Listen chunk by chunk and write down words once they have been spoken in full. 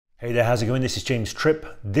Hey there, how's it going? This is James Tripp.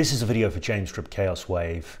 This is a video for James Tripp Chaos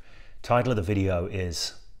Wave. Title of the video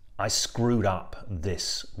is I Screwed Up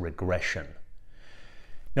This Regression.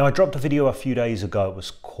 Now, I dropped a video a few days ago. It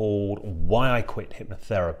was called Why I Quit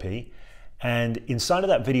Hypnotherapy. And inside of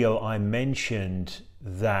that video, I mentioned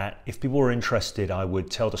that if people were interested, I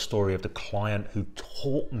would tell the story of the client who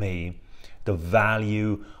taught me the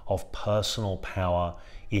value of personal power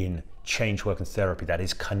in change work and therapy. That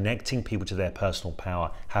is connecting people to their personal power,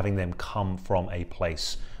 having them come from a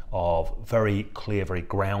place of very clear, very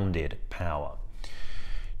grounded power.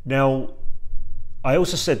 Now, I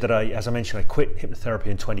also said that as I mentioned, I quit hypnotherapy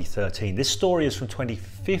in 2013. This story is from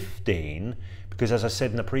 2015 because, as I said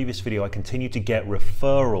in the previous video, I continued to get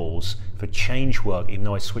referrals for change work even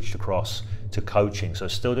though I switched across to coaching. So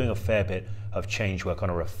still doing a fair bit of change work on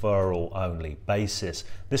a referral only basis.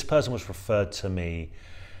 This person was referred to me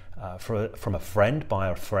from a friend, by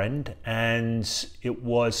a friend, and it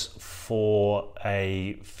was for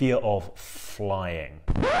a fear of flying.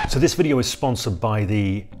 So this video is sponsored by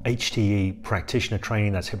the HTE practitioner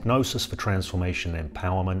training. That's Hypnosis for Transformation and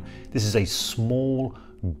Empowerment. This is a small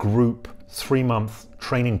group 3-month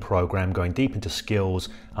training program going deep into skills,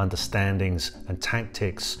 understandings, and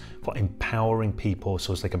tactics for empowering people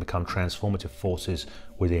so as they can become transformative forces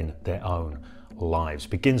within their own lives.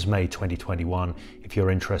 Begins May 2021. If you're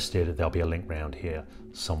interested, there'll be a link around here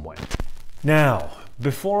somewhere. Now,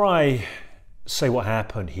 before I say what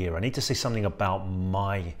happened here, I need to say something about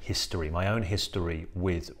my history, my own history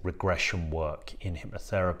with regression work in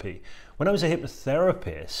hypnotherapy. When I was a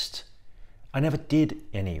hypnotherapist, I never did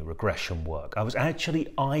any regression work. I was actually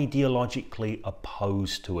ideologically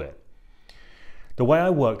opposed to it. The way I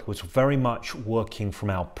worked was very much working from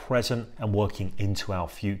our present and working into our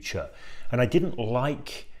future. And I didn't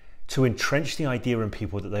like to entrench the idea in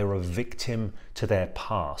people that they were a victim to their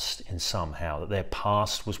past in somehow, that their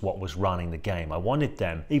past was what was running the game. I wanted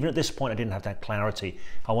them, even at this point I didn't have that clarity,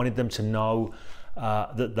 I wanted them to know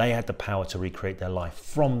that they had the power to recreate their life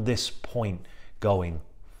from this point going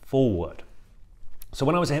forward. So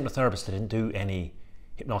when I was a hypnotherapist, I didn't do any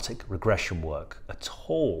hypnotic regression work at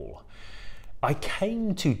all. I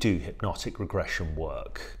came to do hypnotic regression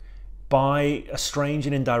work by a strange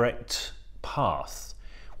and indirect path.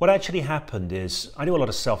 What actually happened is I do a lot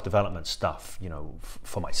of self-development stuff,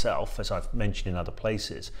 for myself, as I've mentioned in other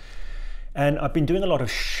places. And I've been doing a lot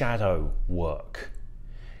of shadow work.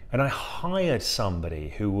 And I hired somebody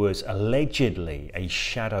who was allegedly a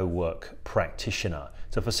shadow work practitioner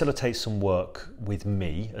to facilitate some work with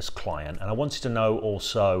me as client. And I wanted to know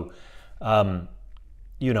also,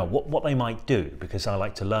 what they might do, because I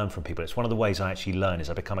like to learn from people. It's one of the ways I actually learn is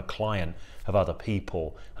I become a client of other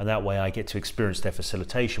people, and that way I get to experience their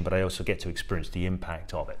facilitation, but I also get to experience the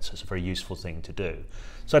impact of it. So it's a very useful thing to do.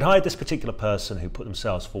 So I'd hired this particular person who put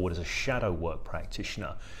themselves forward as a shadow work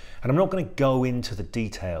practitioner. And I'm not going to go into the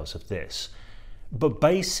details of this, but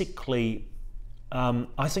basically,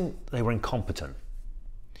 I think they were incompetent.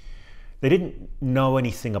 They didn't know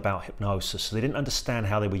anything about hypnosis, so they didn't understand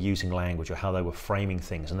how they were using language or how they were framing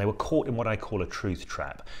things, and they were caught in what I call a truth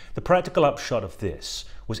trap. The practical upshot of this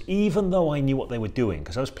was, even though I knew what they were doing,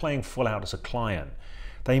 because I was playing full out as a client,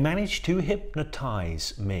 they managed to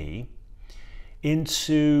hypnotize me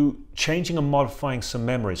into changing and modifying some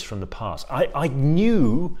memories from the past. I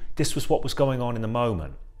knew this was what was going on in the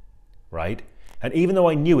moment, right? And even though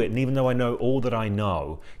I knew it, and even though I know all that I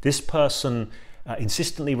know, this person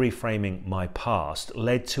insistently reframing my past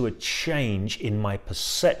led to a change in my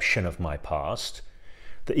perception of my past,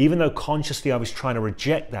 that even though consciously I was trying to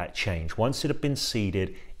reject that change, once it had been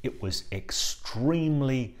seeded, it was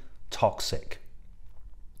extremely toxic,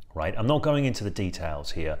 right? I'm not going into the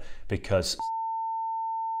details here because...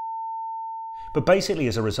 But basically,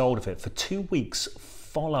 as a result of it, for 2 weeks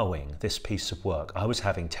following this piece of work, I was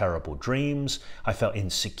having terrible dreams. I felt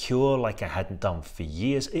insecure like I hadn't done for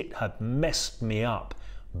years. It had messed me up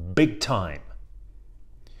big time.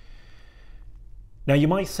 Now you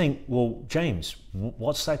might think, well, James,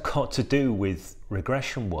 what's that got to do with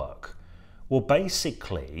regression work? Well,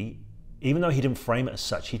 basically, even though he didn't frame it as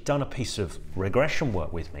such, he'd done a piece of regression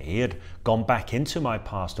work with me. He had gone back into my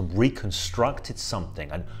past and reconstructed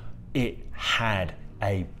something, and it had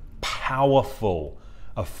a powerful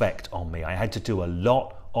effect on me. I had to do a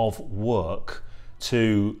lot of work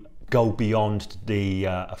to go beyond the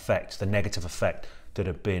effect, the negative effect that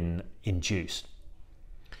had been induced.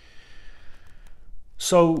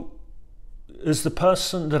 So, as the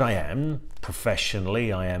person that I am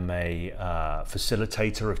professionally, I am a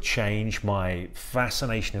facilitator of change. My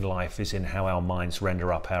fascination in life is in how our minds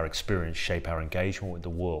render up our experience, shape our engagement with the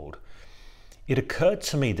world. it occurred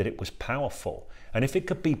to me that it was powerful. And if it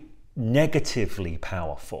could be negatively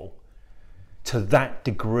powerful to that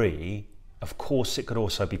degree, of course it could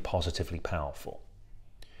also be positively powerful.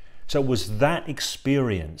 So it was that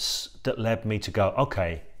experience that led me to go,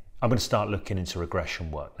 okay, I'm going to start looking into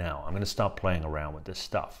regression work now. I'm going to start playing around with this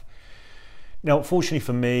stuff. Now, fortunately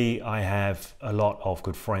for me, I have a lot of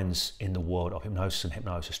good friends in the world of hypnosis and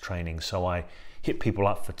hypnosis training. So I hit people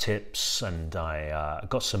up for tips, and I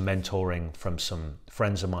got some mentoring from some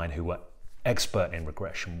friends of mine who were expert in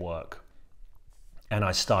regression work. And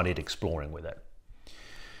I started exploring with it.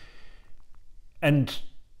 And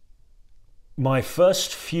my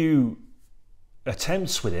first few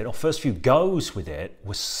attempts with it, or first few goes with it,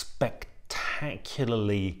 was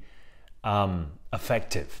spectacularly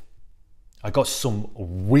effective. I got some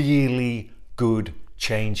really good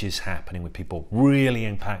changes happening with people,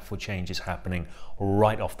 really impactful changes happening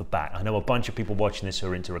right off the bat. I know a bunch of people watching this who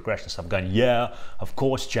are into regression stuff going, yeah, of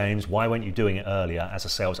course, James, why weren't you doing it earlier? As I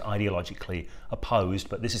say, I was ideologically opposed,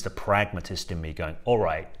 but this is the pragmatist in me going, all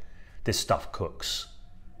right, this stuff cooks.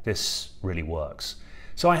 This really works.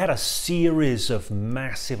 So I had a series of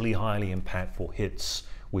massively highly impactful hits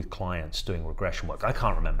with clients doing regression work. I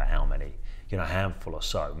can't remember how many, a handful or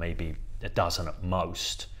so, maybe a dozen at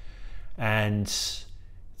most. And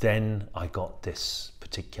then I got this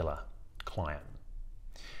particular client.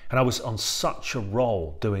 And I was on such a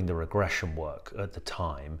roll doing the regression work at the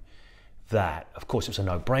time that, of course, it was a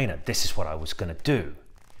no-brainer. This is what I was going to do.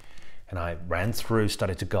 And I ran through,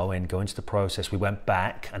 started to go into the process. We went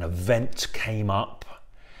back, an event came up,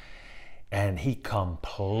 and he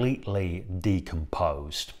completely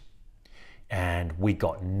decomposed. And we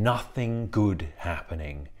got nothing good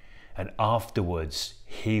happening. And afterwards,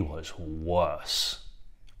 he was worse.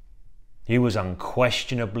 He was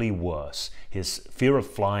unquestionably worse. His fear of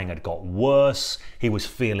flying had got worse. He was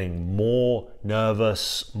feeling more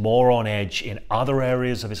nervous, more on edge in other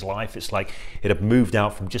areas of his life. It's like it had moved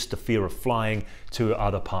out from just the fear of flying to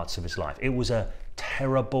other parts of his life. It was a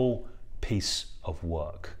terrible piece of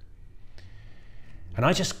work. And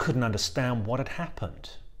I just couldn't understand what had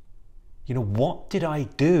happened. What did I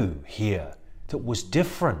do here that was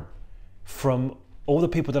different from all the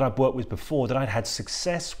people that I've worked with before, that I'd had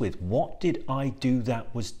success with? What did I do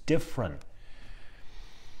that was different?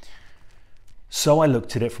 So I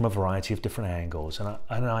looked at it from a variety of different angles, and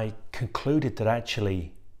I concluded that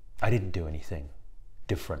actually I didn't do anything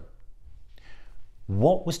different.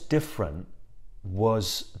 What was different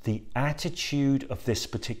was the attitude of this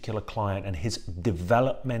particular client and his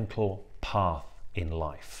developmental path in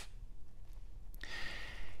life.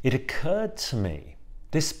 It occurred to me,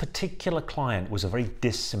 this particular client was a very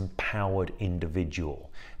disempowered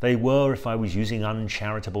individual. They were, if I was using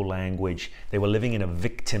uncharitable language, they were living in a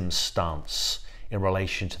victim stance in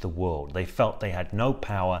relation to the world. They felt they had no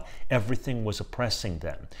power, everything was oppressing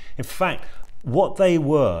them. In fact, what they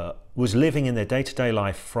were was living in their day-to-day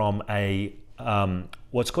life from a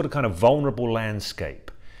what's called a kind of vulnerable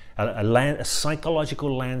landscape, a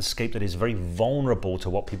psychological landscape that is very vulnerable to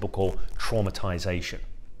what people call traumatization.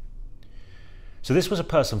 So this was a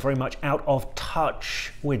person very much out of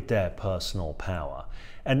touch with their personal power.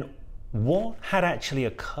 And what had actually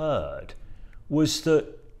occurred was that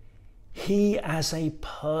he as a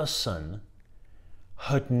person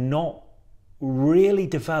had not really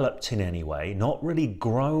developed in any way, not really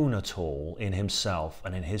grown at all in himself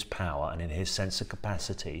and in his power and in his sense of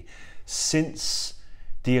capacity since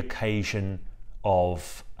the occasion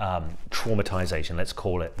of traumatization, let's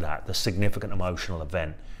call it that, the significant emotional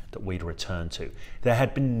event that we'd return to. There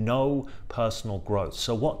had been no personal growth.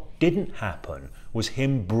 So what didn't happen was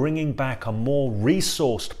him bringing back a more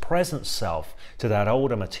resourced present self to that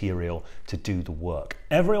older material to do the work.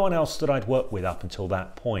 Everyone else that I'd worked with up until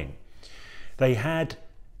that point, they had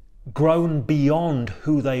grown beyond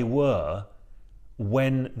who they were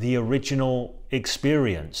when the original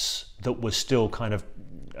experience that was still kind of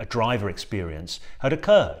a driver experience had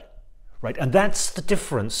occurred, right? And that's the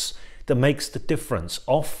difference that makes the difference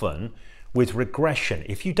often with regression.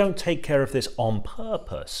 If you don't take care of this on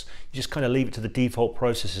purpose, you just kind of leave it to the default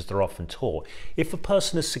processes that are often taught. If a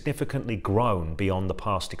person has significantly grown beyond the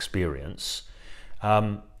past experience,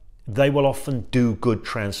 they will often do good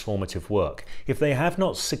transformative work. If they have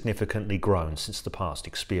not significantly grown since the past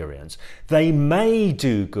experience, they may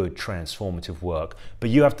do good transformative work, but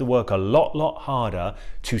you have to work a lot harder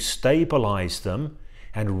to stabilize them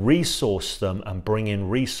and resource them and bring in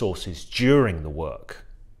resources during the work.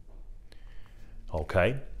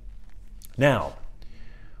 Okay? Now,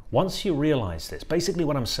 once you realize this, basically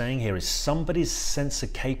what I'm saying here is somebody's sense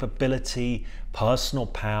of capability, personal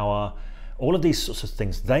power, All of these sorts of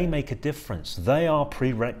things, they make a difference. They are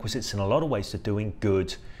prerequisites in a lot of ways to doing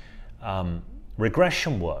good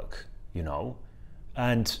regression work, you know.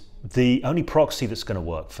 And the only proxy that's going to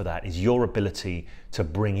work for that is your ability to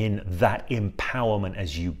bring in that empowerment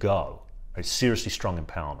as you go. Right? Seriously strong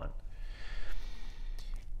empowerment.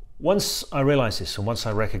 Once I realized this and once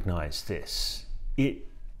I recognized this, it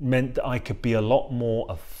meant that I could be a lot more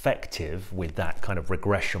effective with that kind of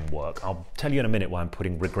regression work. I'll tell you in a minute why I'm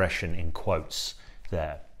putting regression in quotes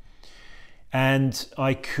there. And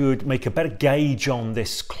I could make a better gauge on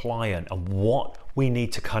this client and what we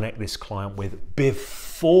need to connect this client with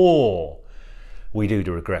before we do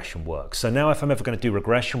the regression work. So now if I'm ever going to do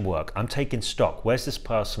regression work, I'm taking stock. Where's this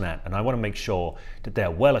person at? And I want to make sure that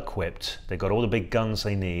they're well equipped. They've got all the big guns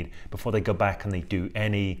they need before they go back and they do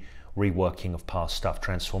any reworking of past stuff,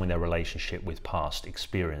 transforming their relationship with past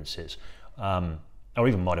experiences, or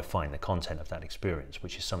even modifying the content of that experience,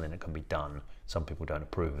 which is something that can be done. Some people don't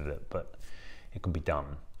approve of it, but it can be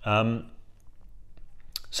done.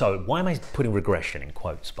 So why am I putting regression in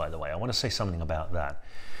quotes, by the way? I want to say something about that.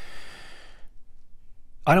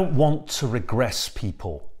 I don't want to regress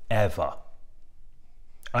people ever.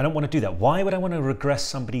 I don't want to do that. Why would I want to regress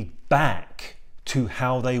somebody back to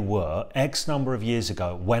how they were X number of years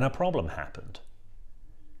ago when a problem happened?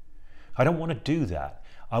 I don't want to do that.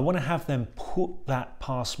 I want to have them put that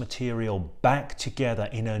past material back together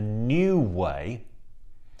in a new way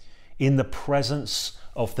in the presence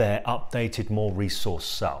of their updated, more resourced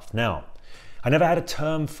self. Now, I never had a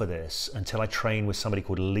term for this until I trained with somebody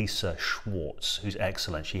called Lisa Schwartz, who's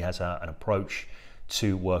excellent. She has an approach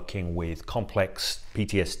to working with complex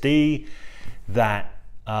PTSD that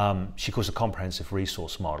she calls a comprehensive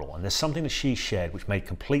resource model. And there's something that she shared which made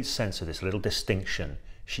complete sense of this little distinction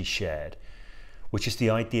she shared, which is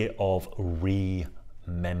the idea of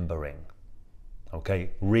remembering.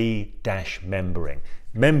 Okay, re-membering.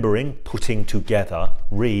 Membering, putting together,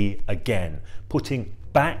 again, putting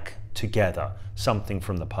back together something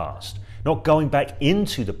from the past. Not going back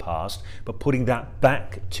into the past, but putting that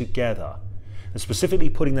back together. And specifically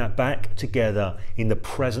putting that back together in the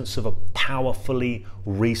presence of a powerfully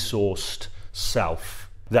resourced self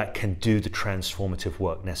that can do the transformative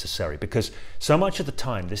work necessary. Because so much of the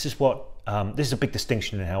time, this is a big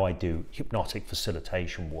distinction in how I do hypnotic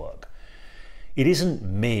facilitation work. It isn't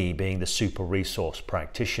me being the super resource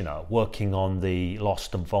practitioner working on the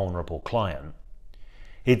lost and vulnerable client.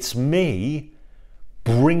 It's me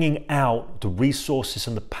bringing out the resources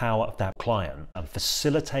and the power of that client and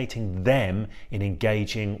facilitating them in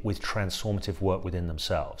engaging with transformative work within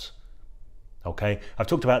themselves. Okay, I've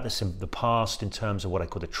talked about this in the past in terms of what I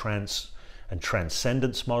call the trance and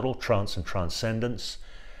transcendence model, trance and transcendence.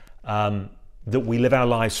 That we live our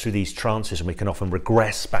lives through these trances and we can often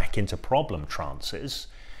regress back into problem trances.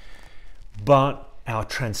 But our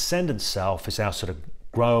transcendent self is our sort of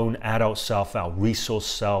grown adult self, our resource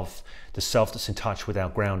self, the self that's in touch with our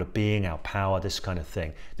ground of being, our power, this kind of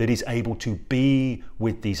thing, that is able to be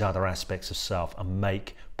with these other aspects of self and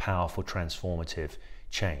make powerful transformative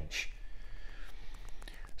change.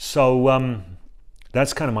 So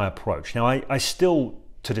that's kind of my approach. Now I still,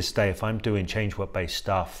 to this day, if I'm doing change work based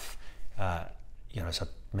stuff, you know, as I've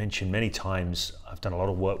mentioned many times, I've done a lot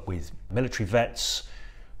of work with military vets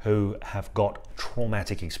who have got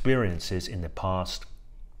traumatic experiences in the past.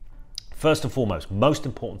 First and foremost, most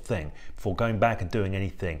important thing before going back and doing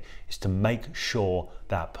anything is to make sure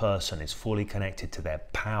that person is fully connected to their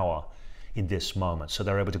power in this moment, so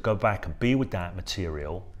they're able to go back and be with that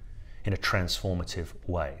material in a transformative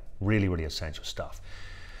way. Really, really essential stuff.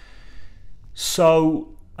 So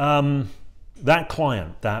that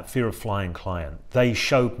client, that fear of flying client, they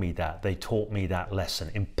showed me that, they taught me that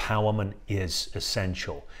lesson. Empowerment is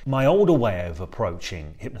essential. My older way of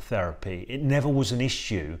approaching hypnotherapy, it never was an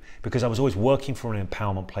issue because I was always working from an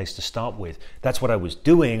empowerment place to start with. That's what I was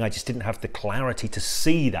doing. I just didn't have the clarity to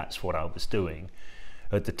see that's what I was doing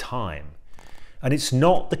at the time. And it's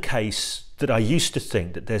not the case that I used to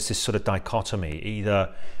think that there's this sort of dichotomy.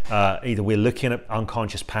 Either we're looking at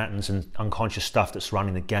unconscious patterns and unconscious stuff that's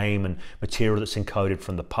running the game and material that's encoded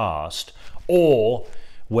from the past, or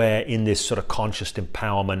we're in this sort of conscious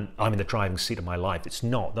empowerment, I'm in the driving seat of my life. It's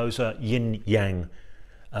not. Those are yin-yang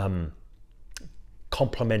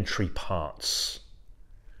complementary parts.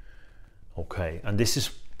 Okay, and this is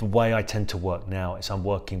the way I tend to work now, is I'm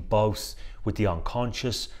working both with the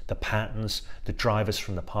unconscious, the patterns, the drivers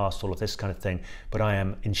from the past, all of this kind of thing, but I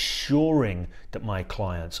am ensuring that my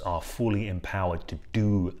clients are fully empowered to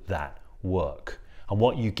do that work. And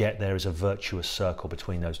what you get there is a virtuous circle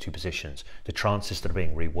between those two positions, the trances that are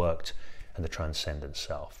being reworked and the transcendent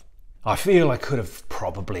self. I feel I could have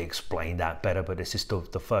probably explained that better, but this is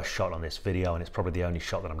the first shot on this video, and it's probably the only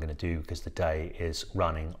shot that I'm going to do because the day is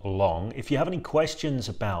running long. If you have any questions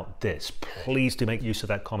about this, please do make use of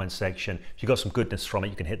that comment section. If you got some goodness from it,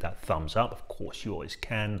 you can hit that thumbs up. Of course, you always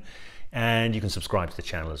can. And you can subscribe to the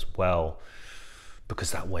channel as well, because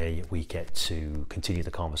that way we get to continue the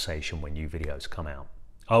conversation when new videos come out.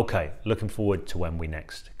 Okay, looking forward to when we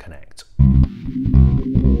next connect.